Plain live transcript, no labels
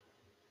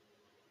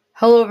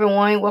Hello,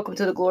 everyone. Welcome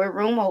to the Glory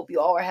Room. I hope you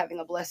all are having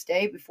a blessed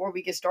day. Before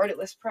we get started,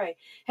 let's pray.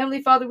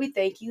 Heavenly Father, we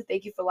thank you.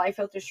 Thank you for life,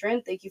 health, and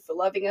strength. Thank you for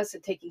loving us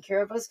and taking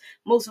care of us.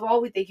 Most of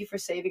all, we thank you for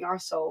saving our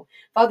soul.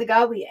 Father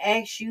God, we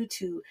ask you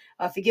to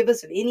forgive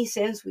us of any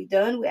sins we've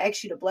done. We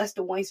ask you to bless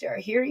the ones that are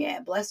hearing it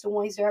and bless the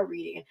ones that are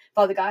reading it.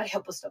 Father God,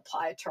 help us to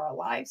apply it to our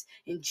lives.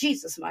 In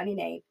Jesus' mighty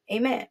name,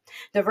 amen.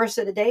 The verse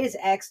of the day is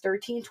Acts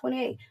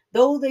 13:28.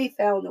 Though they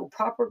found no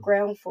proper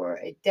ground for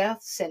a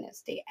death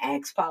sentence, they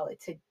asked Pilate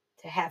to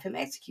have him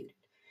executed.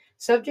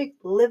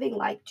 Subject: living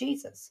like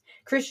Jesus.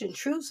 Christian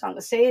truths. I'm going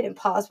to say it and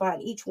pause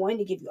behind each one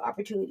to give you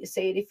opportunity to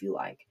say it if you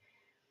like.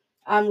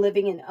 I'm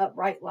living an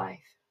upright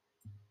life.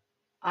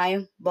 I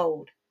am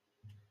bold.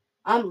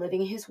 I'm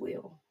living his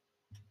will.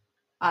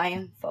 I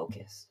am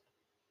focused.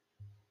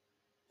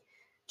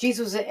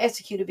 Jesus was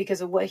executed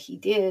because of what he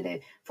did and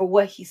for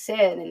what he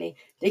said, and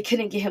they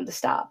couldn't get him to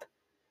stop.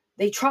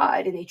 They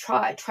tried and they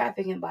tried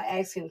trapping him by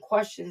asking him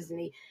questions,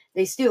 and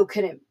they still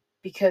couldn't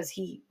because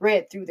he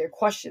read through their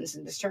questions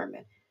and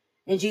discernment.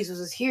 And Jesus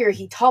is here.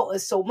 He taught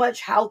us so much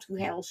how to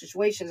handle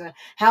situations and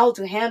how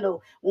to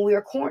handle when we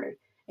are cornered.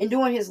 And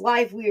during his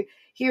life, we're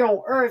here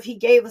on earth, he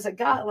gave us a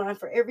guideline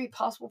for every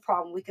possible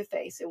problem we could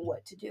face and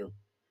what to do.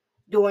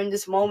 During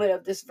this moment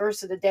of this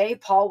verse of the day,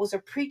 Paul was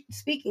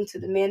speaking to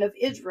the men of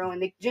Israel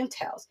and the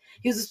Gentiles.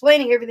 He was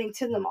explaining everything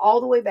to them all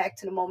the way back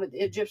to the moment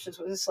the Egyptians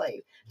were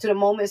enslaved, to the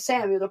moment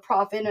Samuel the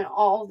prophet, and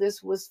all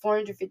this was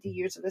 450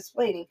 years of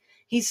explaining.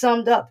 He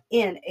summed up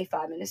in a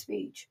 5-minute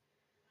speech.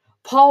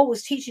 Paul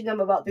was teaching them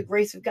about the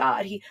grace of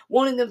God. He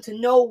wanted them to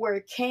know where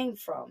it came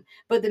from.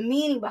 But the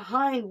meaning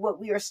behind what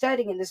we are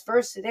studying in this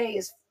verse today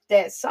is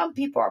that some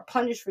people are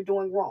punished for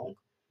doing wrong.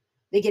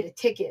 They get a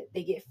ticket,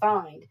 they get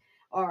fined,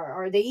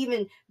 or they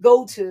even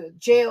go to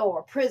jail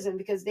or prison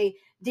because they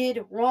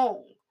did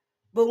wrong.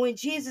 But when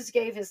Jesus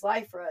gave his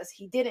life for us,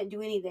 he didn't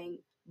do anything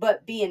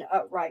but be an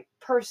upright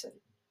person.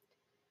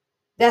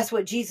 That's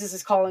what Jesus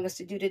is calling us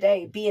to do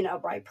today, be an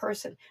upright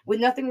person with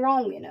nothing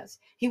wrong in us.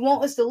 He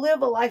wants us to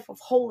live a life of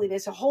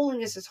holiness. And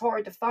holiness is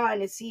hard to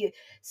find and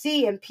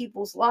see in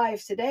people's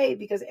lives today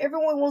because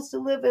everyone wants to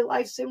live a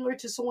life similar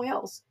to someone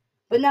else,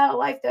 but not a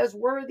life that's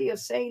worthy of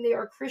saying they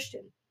are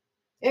Christian.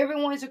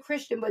 Everyone's a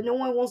Christian, but no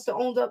one wants to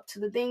own up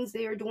to the things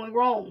they are doing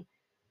wrong.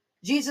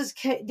 Jesus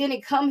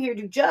didn't come here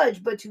to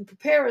judge, but to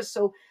prepare us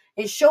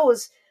and show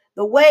us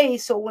the way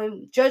so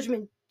when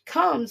judgment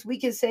comes, we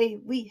can say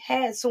we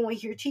had someone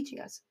here teaching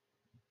us.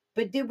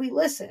 But did we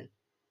listen?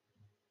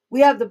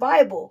 We have the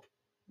Bible,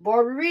 but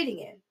are we reading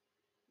it?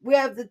 We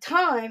have the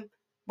time,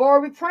 but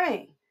are we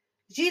praying?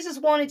 Jesus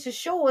wanted to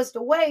show us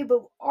the way,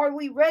 but are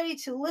we ready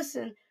to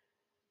listen?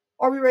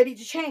 Are we ready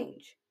to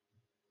change?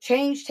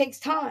 Change takes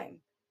time.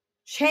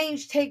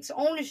 Change takes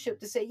ownership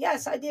to say,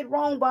 yes, I did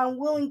wrong, but I'm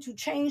willing to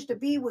change to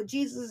be what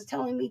Jesus is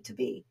telling me to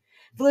be.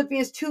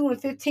 Philippians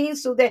 2:15,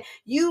 so that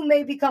you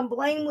may become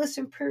blameless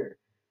and pure,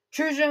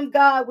 children of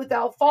God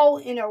without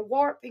fault in a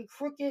warped and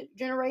crooked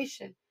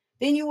generation.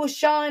 Then you will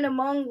shine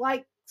among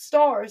like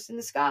stars in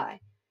the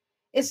sky.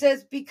 It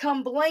says,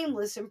 become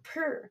blameless and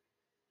pure.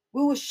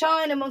 We will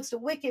shine amongst the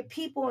wicked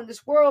people in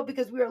this world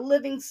because we are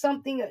living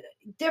something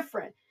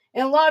different.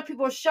 And a lot of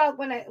people are shocked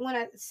when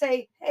I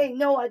say, hey,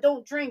 no, I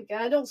don't drink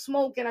and I don't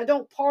smoke and I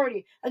don't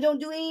party. I don't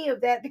do any of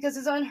that because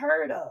it's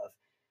unheard of.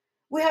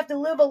 We have to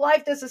live a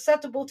life that's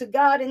acceptable to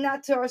God and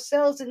not to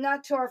ourselves and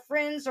not to our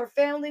friends or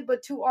family,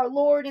 but to our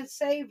Lord and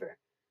Savior.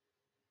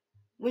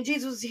 When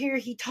Jesus was here,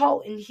 he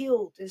taught and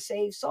healed and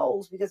saved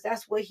souls because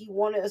that's what he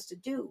wanted us to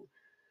do.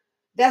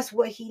 That's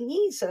what he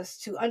needs us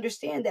to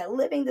understand, that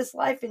living this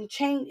life and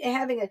change and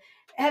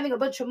having a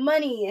bunch of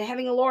money and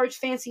having a large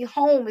fancy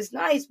home is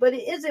nice, but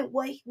it isn't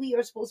what we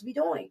are supposed to be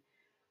doing.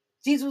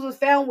 Jesus was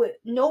found with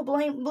no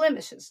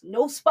blemishes,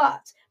 no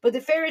spots. But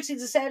the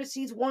Pharisees and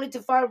Sadducees wanted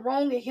to find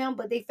wrong in him,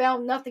 but they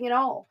found nothing at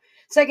all.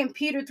 2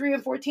 Peter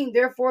 3:14,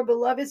 therefore,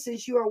 beloved,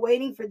 since you are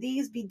waiting for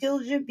these, be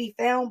diligent, be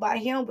found by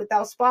him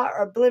without spot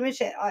or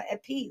blemish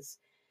at peace.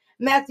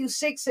 Matthew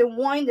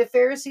 6:1, the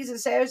Pharisees and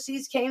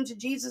Sadducees came to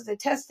Jesus to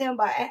test him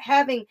by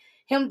having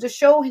him to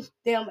show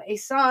them a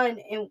sign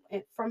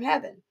from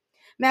heaven.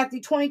 Matthew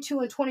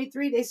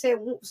 22:23,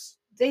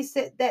 they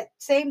said that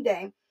same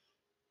day,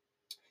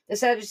 the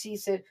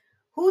Sadducees said,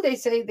 who they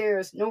say there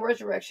is no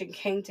resurrection,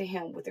 came to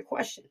him with a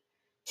question.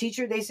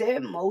 Teacher, they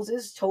said,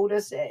 Moses told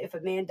us that if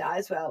a man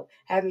dies without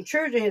having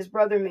children, his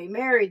brother may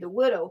marry the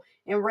widow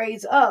and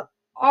raise up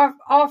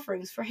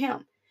offerings for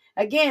him.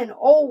 Again,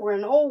 over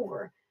and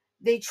over,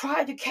 they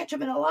tried to catch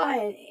him in a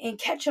lie and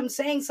catch him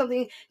saying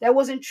something that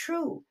wasn't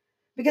true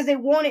because they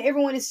wanted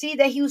everyone to see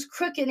that he was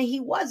crooked and he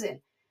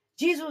wasn't.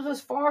 Jesus was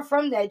far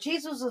from that.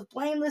 Jesus was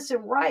blameless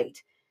and right.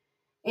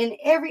 And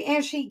every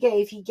answer he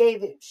gave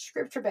it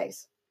scripture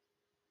based.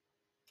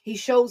 He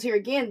shows here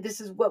again, this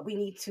is what we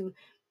need to,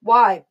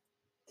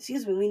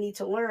 we need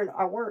to learn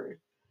our word.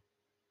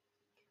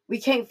 We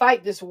can't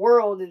fight this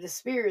world and the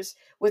spirits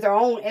with our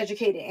own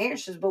educated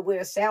answers, but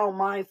with a sound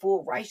mind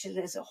full of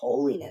righteousness and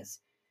holiness.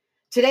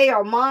 Today,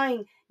 our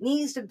mind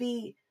needs to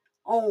be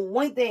on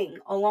one thing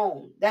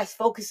alone. That's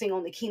focusing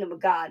on the kingdom of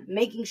God,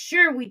 making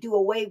sure we do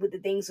away with the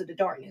things of the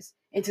darkness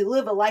and to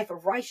live a life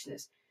of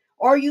righteousness.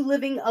 Are you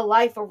living a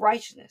life of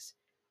righteousness?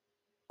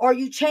 Are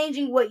you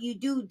changing what you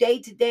do day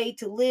to day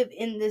to live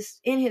in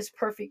his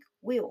perfect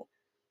will?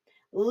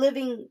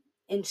 Living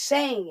and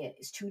saying it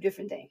is two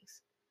different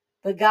things.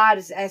 But God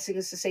is asking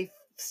us to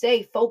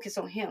stay focused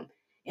on him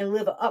and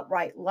live an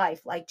upright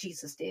life like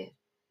Jesus did.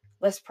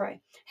 Let's pray.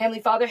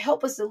 Heavenly Father,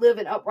 help us to live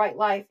an upright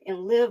life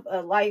and live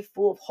a life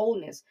full of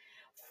holiness.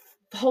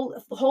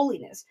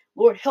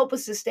 Lord, help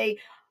us to stay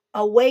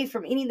away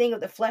from anything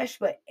of the flesh,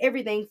 but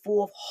everything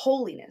full of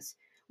holiness.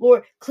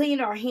 Lord, clean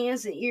our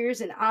hands and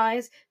ears and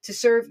eyes to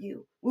serve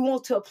you. We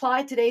want to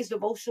apply today's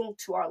devotional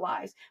to our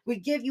lives. We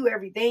give you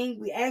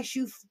everything. We ask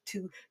you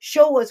to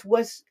show us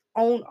what's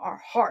on our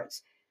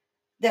hearts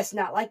that's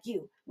not like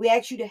you. We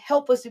ask you to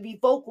help us to be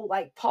vocal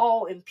like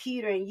Paul and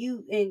Peter and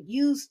you and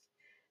use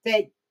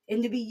that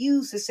and to be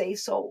used to save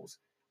souls.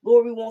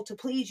 Lord, we want to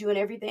please you in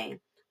everything.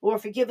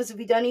 Lord, forgive us if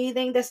we've done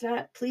anything that's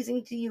not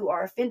pleasing to you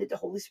or offended the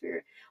Holy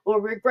Spirit.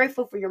 Lord, we're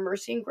grateful for your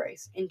mercy and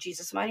grace. In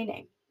Jesus' mighty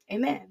name,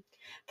 amen.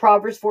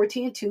 Proverbs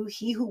 14:2,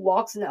 he who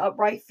walks in the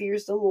upright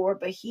fears the Lord,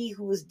 but he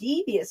who is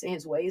devious in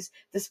his ways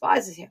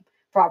despises him.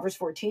 Proverbs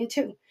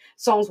 14:2.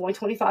 Psalms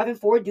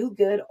 125:4, do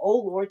good, O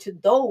Lord, to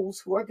those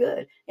who are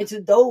good, and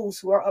to those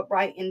who are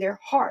upright in their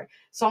heart.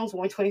 Psalms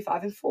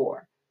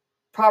 125:4.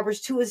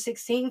 Proverbs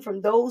 2:16,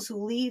 from those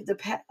who leave the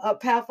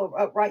path of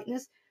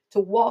uprightness to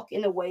walk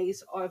in the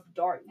ways of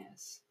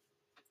darkness.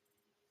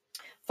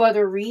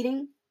 Further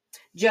reading,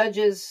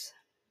 Judges,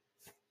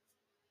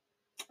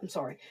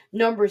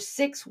 Numbers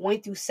 6,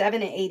 1 through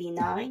 7 and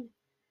 89,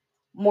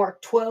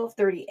 Mark 12,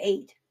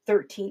 38,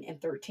 13 and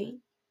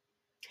 13,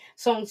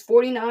 Psalms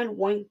 49,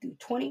 1 through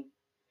 20,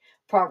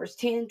 Proverbs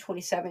 10,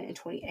 27 and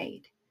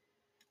 28.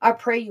 I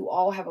pray you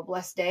all have a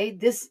blessed day.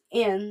 This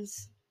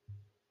ends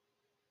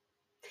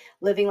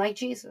Living Like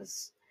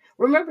Jesus.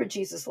 Remember,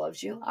 Jesus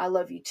loves you. I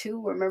love you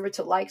too. Remember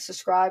to like,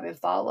 subscribe, and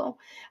follow.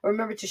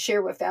 Remember to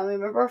share with family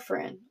member or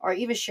friend, or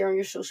even share on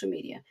your social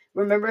media.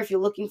 Remember, if you're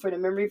looking for the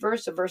memory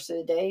verse, the verse of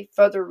the day,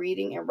 further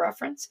reading and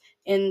reference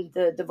in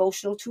the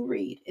devotional to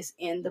read is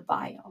in the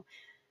bio.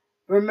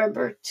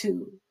 Remember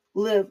to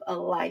live a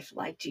life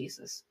like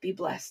Jesus. Be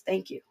blessed.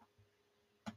 Thank you.